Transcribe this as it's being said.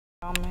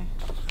Oh, man.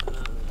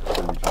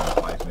 Trying to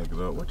spice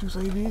niggas up. What you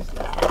say, this?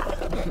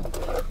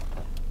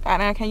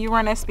 Goddamn, can you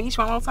run that speech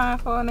one more time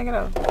for a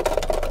nigga though?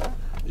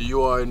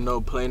 You already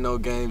know, play no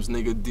games,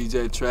 nigga.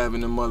 DJTraviz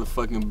in the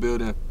motherfucking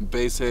building.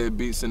 Basshead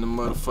beats in the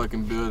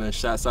motherfucking building.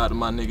 Shouts out to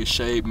my nigga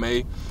Shade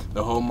May.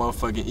 The whole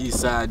motherfucking East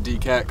Side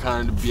D-Cat,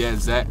 kind of to be at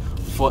Zach.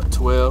 Fuck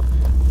 12.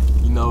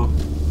 You know,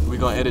 we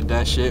gonna edit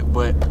that shit,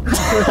 but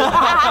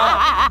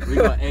we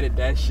gonna edit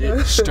that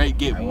shit. Straight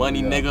get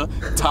money, nigga.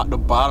 Top to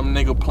bottom,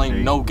 nigga.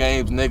 Playing no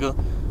games, nigga.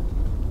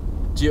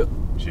 Jip.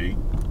 G.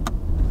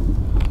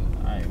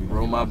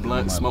 Roll my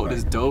blunt, smoke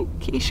this dope.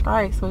 Keep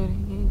strikes with it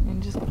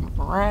and just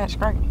ride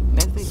straight.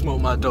 That's it.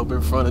 Smoke my dope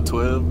in front of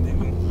 12,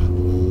 nigga.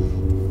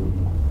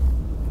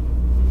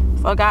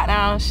 So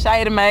goddamn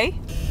Shady May.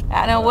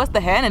 Goddamn, what's the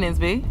happenings,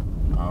 B?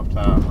 All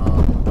time,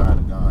 trying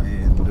to go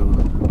ahead and do it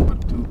for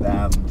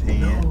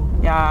 2010.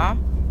 Yeah.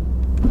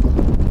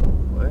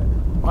 What?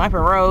 Wiping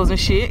roads and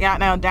shit.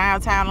 Goddamn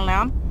downtown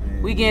Atlanta.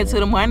 We get into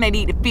the money. They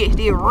need to fix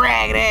this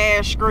ragged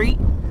ass street.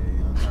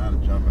 I'm tired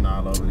of jumping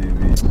all over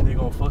this bitch. They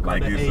gonna fuck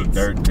like up the it's eights.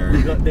 a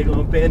dirt. They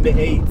gonna bend the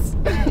eights.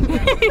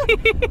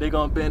 They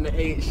gonna bend the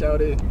eight, shout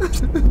it.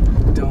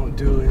 Don't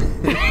do it.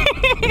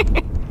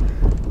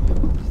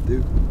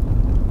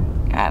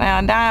 Stupid.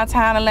 Goddamn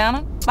downtown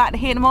Atlanta. About to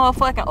hit the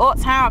motherfucking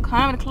Uptown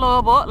Comedy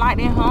Club up like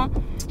that, huh?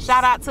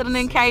 Shout out to the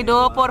nigga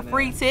K-Dub for the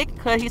free ticket,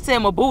 cause he said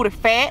my booty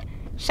fat.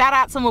 Shout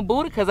out to my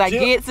booty, cause I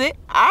gets it.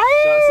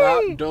 Shouts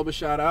out, double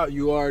shout out,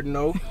 you already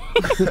know.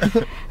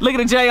 Look at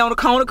the J on the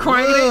corner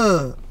cranking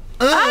it.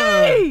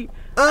 Hey!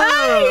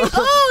 Hey!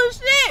 Oh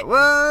shit!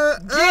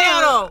 What?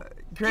 Get him!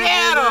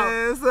 Get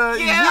him!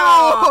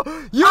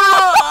 Yo!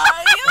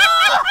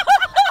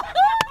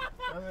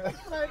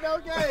 Play no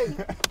game.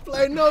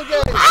 Play no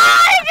game.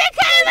 Hey! They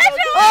can't let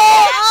you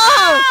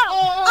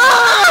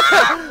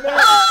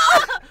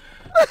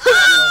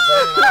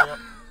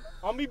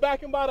I'll be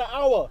back in about an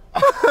hour.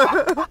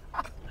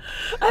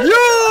 Yo!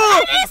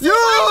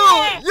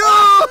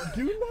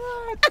 Do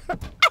not.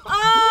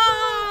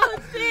 Oh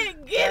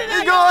shit! Get it! He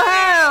going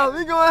ham!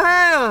 He going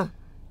ham!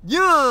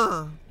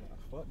 Yeah!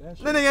 Fuck that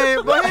shit. That nigga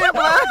ain't go ahead, boy.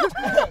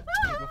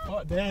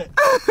 Fuck that.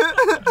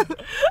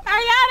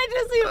 Hey, y'all did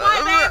you see the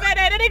white man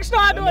that nigga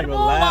started doing the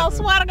moonwalk?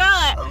 Swear to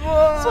God.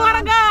 Swear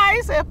to God.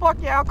 He said, fuck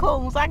y'all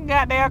coons. I can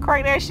goddamn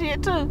crank that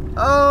shit too.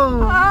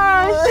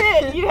 Oh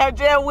shit. You have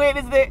just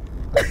witnessed it.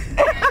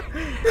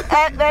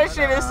 That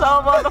shit is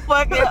so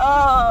motherfucking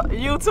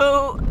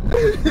YouTube.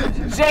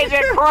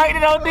 JJ cranked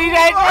it on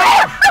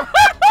DJTraviz.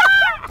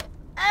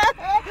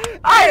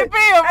 How you feel,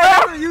 bro?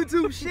 That's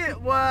YouTube shit,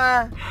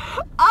 boy.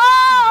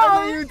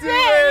 Oh YouTube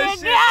shit,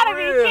 shit, you gotta for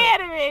be real.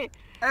 kidding me.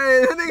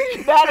 Hey, that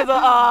nigga. That is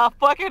a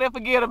fuck it and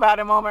forget about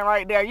it moment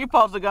right there. You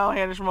supposed to go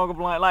ahead and smoke a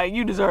blunt. Like,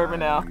 you deserve it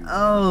now.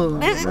 Oh.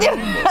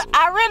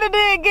 I really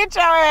did get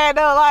your ass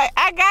though. Like,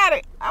 I got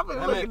it. I'm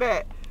gonna look at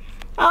that.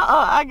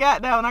 I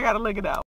got that one. I gotta look it up.